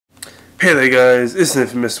Hey there guys, it's an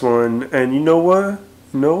infamous one, and you know what?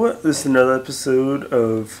 This is another episode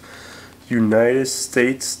of United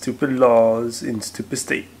States Stupid Laws in Stupid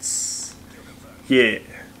States. Yeah.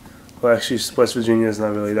 Well, actually, West Virginia is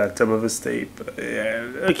not really that dumb of a state, but yeah,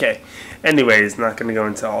 okay. Anyways, not gonna go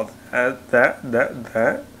into all that.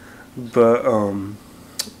 But,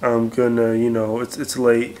 I'm gonna, it's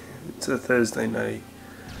late. It's a Thursday night.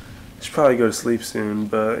 I should probably go to sleep soon,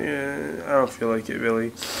 but yeah, I don't feel like it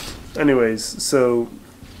really. Anyways, so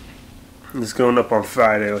it's going up on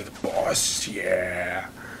Friday like a boss, yeah.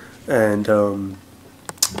 And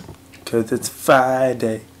cause it's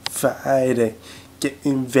Friday,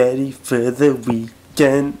 getting ready for the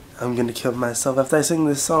weekend. I'm gonna kill myself after I sing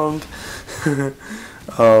this song. Yeah,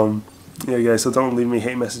 guys, so don't leave me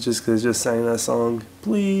hate messages because I just sang that song.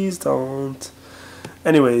 Please don't.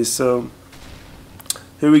 Anyways, so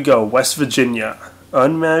here we go. West Virginia.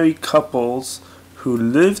 Unmarried couples who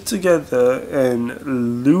live together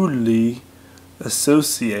and lewdly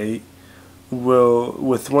associate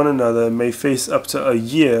with one another may face up to a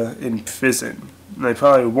year in prison. And they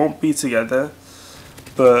probably won't be together,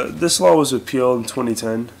 but this law was repealed in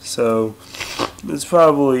 2010, so it's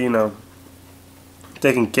probably,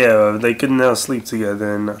 taken care of. They can now sleep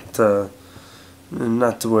together and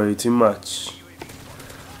not to worry too much.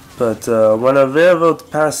 But when a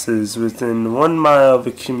railroad passes within 1 mile of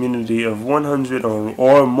a community of 100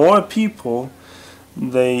 or more people,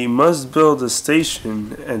 they must build a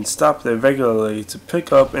station and stop there regularly to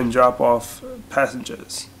pick up and drop off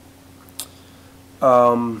passengers.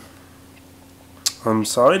 I'm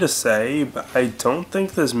sorry to say, but I don't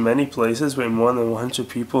think there's many places with more than 100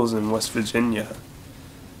 people in West Virginia.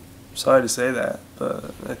 I'm sorry to say that,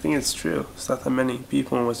 but I think it's true. It's not that many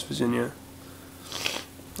people in West Virginia.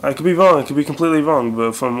 I could be wrong, I could be completely wrong,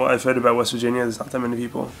 but from what I've heard about West Virginia, there's not that many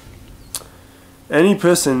people. Any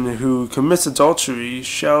person who commits adultery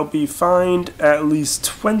shall be fined at least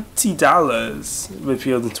 $20,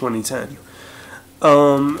 repealed in 2010.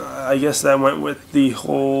 I guess that went with the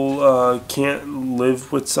whole can't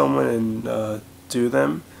live with someone and do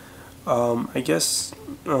them. I guess,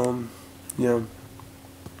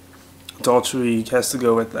 adultery has to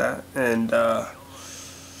go with that, and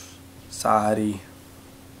sorry.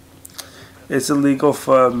 It's illegal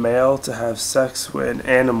for a male to have sex with an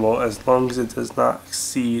animal as long as it does not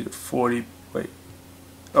exceed 40...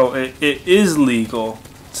 It is legal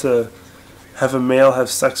to have a male have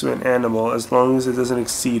sex with an animal as long as it doesn't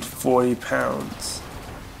exceed 40 pounds.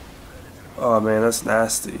 Oh man, that's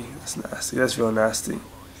nasty. That's real nasty.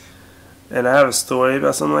 And I have a story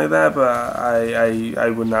about something like that, but I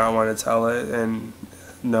would not want to tell it. And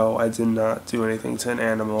no, I did not do anything to an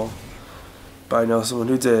animal. But I know someone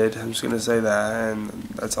who did. I'm just going to say that, and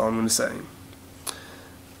that's all I'm going to say.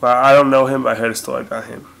 Well, I don't know him, but I heard a story about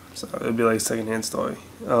him. So it would be like a secondhand story.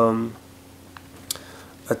 A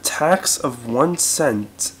tax of 1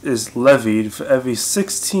 cent is levied for every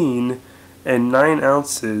 16 and 9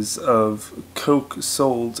 ounces of coke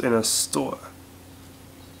sold in a store.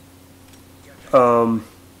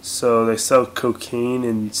 So they sell cocaine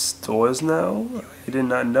in stores now? I did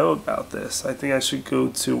not know about this. I think I should go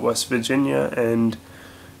to West Virginia and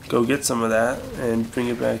go get some of that and bring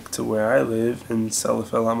it back to where I live and sell it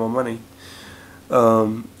for a lot more money.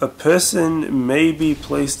 A person may be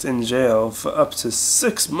placed in jail for up to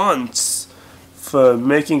 6 months for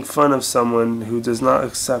making fun of someone who does not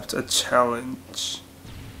accept a challenge.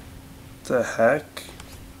 The heck?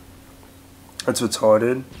 That's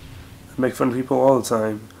retarded. I make fun of people all the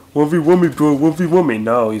time. 1v1 me, bro. 1v1 me.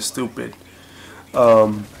 No, you're stupid.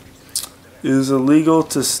 It is illegal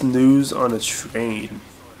to snooze on a train.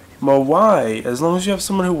 Well, why? As long as you have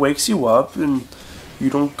someone who wakes you up and you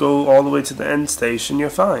don't go all the way to the end station, you're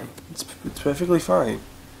fine. It's perfectly fine.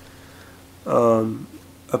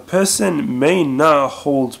 A person may not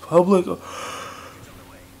hold public...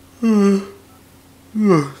 I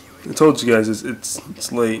told you guys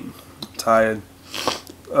it's late. I'm tired.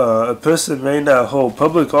 A person may not hold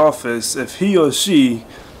public office if he or she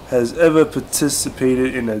has ever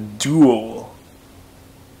participated in a duel.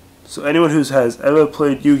 So anyone who has ever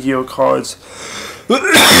played Yu-Gi-Oh cards...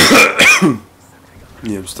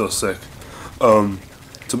 Yeah, I'm still sick. So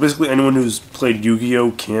basically anyone who's played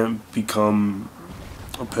Yu-Gi-Oh can't become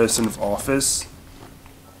a person of office.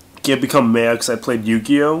 Can't become mayor because I played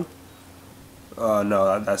Yu-Gi-Oh.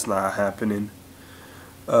 No, that's not happening.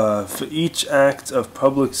 For each act of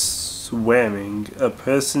public swearing, a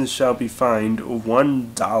person shall be fined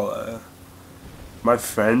 $1. My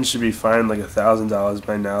friend should be fined like $1,000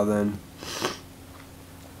 by now then.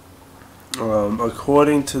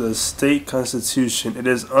 According to the state constitution, it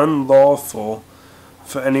is unlawful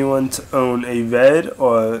for anyone to own a red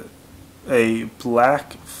or a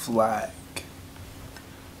black flag.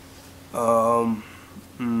 I'm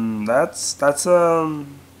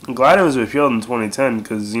glad it was repealed in 2010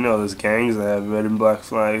 because you know there's gangs that have red and black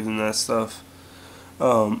flags and that stuff.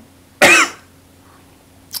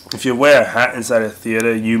 If you wear a hat inside a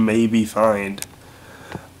theater, you may be fined.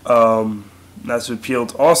 That's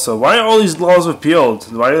repealed also. Why are all these laws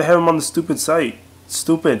repealed? Why do they have them on the stupid site? It's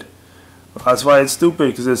stupid. That's why it's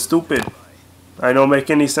stupid, because it's stupid. I don't make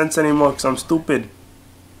any sense anymore because I'm stupid.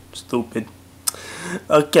 Stupid.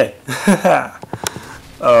 Okay.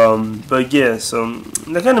 But yeah, so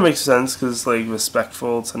that kind of makes sense because it's like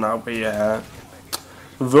respectful to not wear your hat.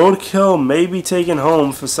 Roadkill may be taken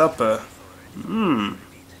home for supper.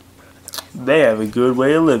 They have a good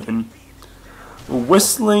way of living.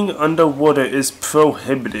 Whistling underwater is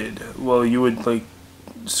prohibited. Well, you would like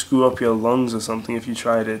screw up your lungs or something if you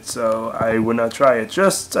tried it, so I would not try it.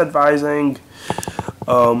 Just advising.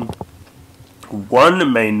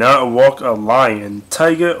 One may not walk a lion,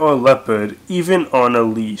 tiger, or leopard, even on a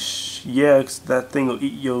leash. Yeah, 'cause that thing will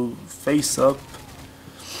eat your face up.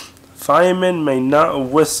 Firemen may not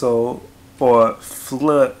whistle or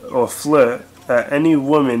flirt at any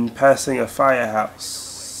woman passing a firehouse.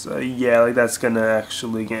 Yeah, like that's gonna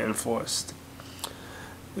actually get enforced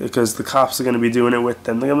because the cops are gonna be doing it with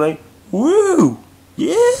them. They're gonna be like, "Woo,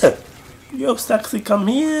 yeah, yo, sexy, come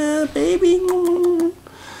here, baby."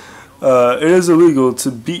 It is illegal to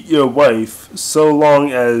beat your wife so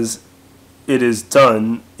long as it is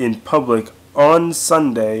done in public on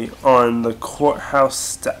Sunday on the courthouse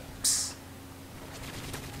steps.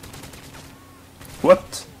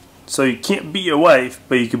 What? So you can't beat your wife,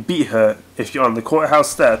 but you can beat her if you're on the courthouse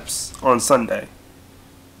steps on Sunday.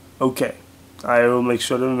 Okay. I will make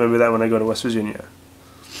sure to remember that when I go to West Virginia.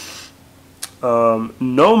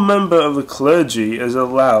 No member of the clergy is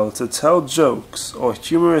allowed to tell jokes or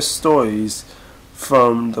humorous stories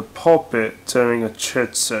from the pulpit during a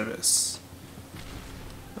church service.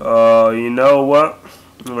 You know what?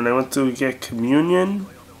 When I went to get communion,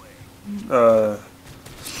 the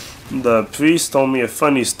priest told me a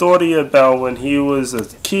funny story about when he was a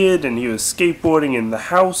kid and he was skateboarding in the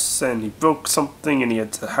house and he broke something and he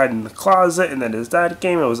had to hide in the closet, and then his dad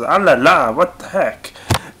came and was like, "Ah la la, what the heck?"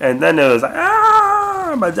 And then it was like,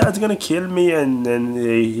 "Ah, my dad's gonna kill me," and then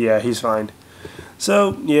yeah, he's fine.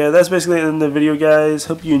 So yeah, that's basically it in the video, guys.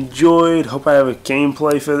 Hope you enjoyed. Hope I have a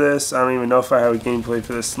gameplay for this. I don't even know if I have a gameplay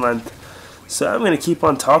for this length. So I'm gonna keep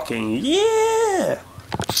on talking. Yeah.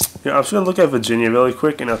 Yeah, I'm just gonna look at Verginia really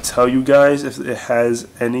quick, and I'll tell you guys if it has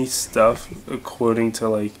any stuff according to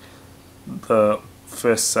like the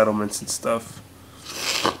first settlements and stuff.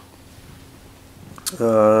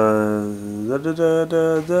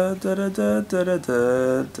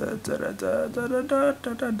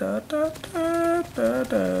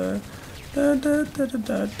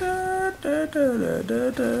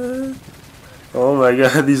 Oh my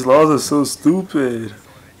god, these laws are so stupid.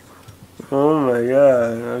 Oh my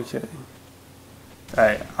god, okay.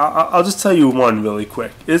 Alright, I'll just tell you one really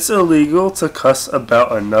quick. It's illegal to cuss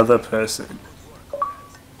about another person.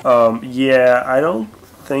 Yeah, I don't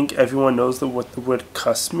think everyone knows what the word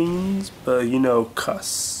cuss means, but you know,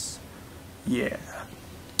 cuss. Yeah.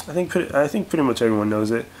 I think pretty much everyone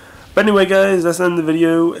knows it. But anyway, guys, that's the end of the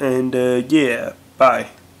video, and yeah,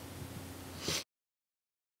 bye.